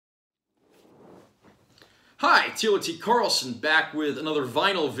Hi, Taylor T. Carlson back with another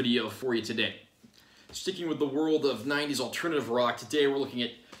vinyl video for you today. Sticking with the world of 90s alternative rock, today we're looking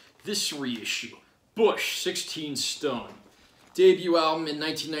at this reissue, Bush, 16 Stone. Debut album in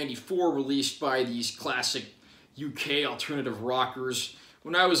 1994 released by these classic UK alternative rockers.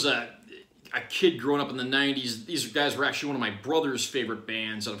 When I was a kid growing up in the 90s, these guys were actually one of my brother's favorite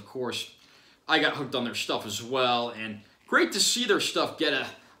bands, and of course, I got hooked on their stuff as well, and great to see their stuff get a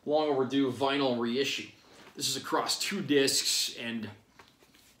long overdue vinyl reissue. This is across 2 discs, and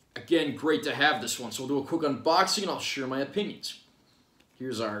again, great to have this one. So we'll do a quick unboxing, and I'll share my opinions.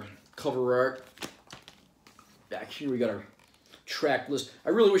 Here's our cover art. Back here we got our track list. I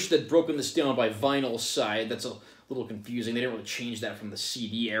really wish they'd broken this down by vinyl side. That's a little confusing. They didn't really change that from the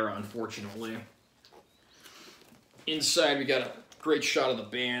CD era, unfortunately. Inside we got a great shot of the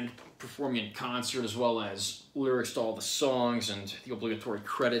band performing in concert, as well as lyrics to all the songs and the obligatory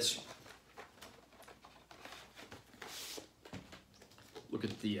credits. Look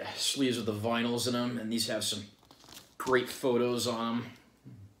at the sleeves with the vinyls in them, and these have some great photos on them.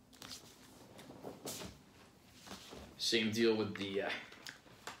 Same deal with the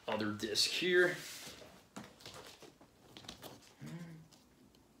other disc here.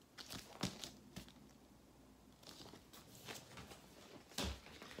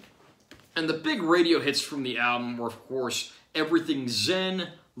 And the big radio hits from the album were, of course, Everything Zen,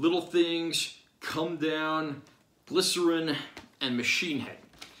 Little Things, Come Down, Glycerin, and Machine Head.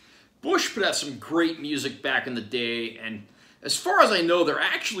 Bush put out some great music back in the day, and as far as I know, they're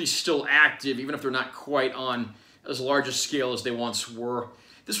actually still active, even if they're not quite on as large a scale as they once were.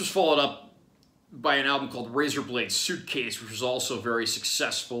 This was followed up by an album called Razorblade Suitcase, which was also very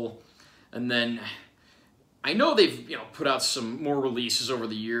successful. And then I know they've put out some more releases over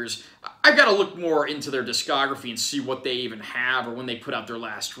the years. I've got to look more into their discography and see what they even have or when they put out their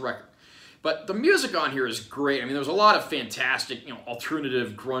last record. But the music on here is great. I mean, there was a lot of fantastic,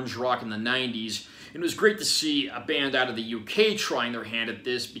 alternative grunge rock in the 90s. And it was great to see a band out of the UK trying their hand at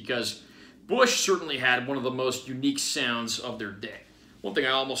this, because Bush certainly had one of the most unique sounds of their day. One thing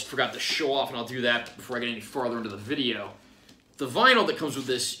I almost forgot to show off, and I'll do that before I get any farther into the video. The vinyl that comes with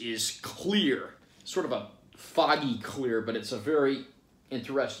this is clear, sort of a foggy clear, but it's a very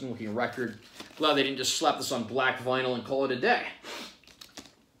interesting looking record. Glad they didn't just slap this on black vinyl and call it a day.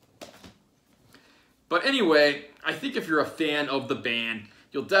 But anyway, I think if you're a fan of the band,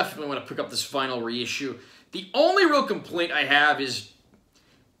 you'll definitely want to pick up this vinyl reissue. The only real complaint I have is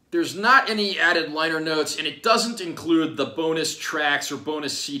there's not any added liner notes, and it doesn't include the bonus tracks or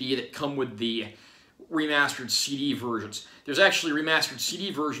bonus CD that come with the remastered CD versions. There's actually remastered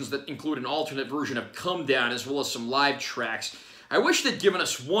CD versions that include an alternate version of Come Down, as well as some live tracks. I wish they'd given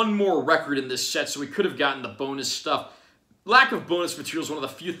us one more record in this set so we could have gotten the bonus stuff. Lack of bonus material is one of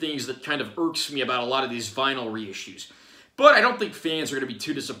the few things that kind of irks me about a lot of these vinyl reissues. But I don't think fans are going to be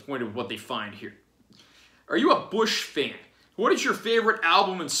too disappointed with what they find here. Are you a Bush fan? What is your favorite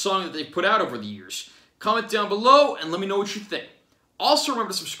album and song that they've put out over the years? Comment down below and let me know what you think. Also,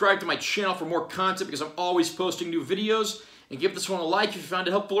 remember to subscribe to my channel for more content, because I'm always posting new videos, and give this one a like if you found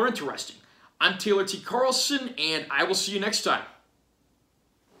it helpful or interesting. I'm Taylor T. Carlson, and I will see you next time.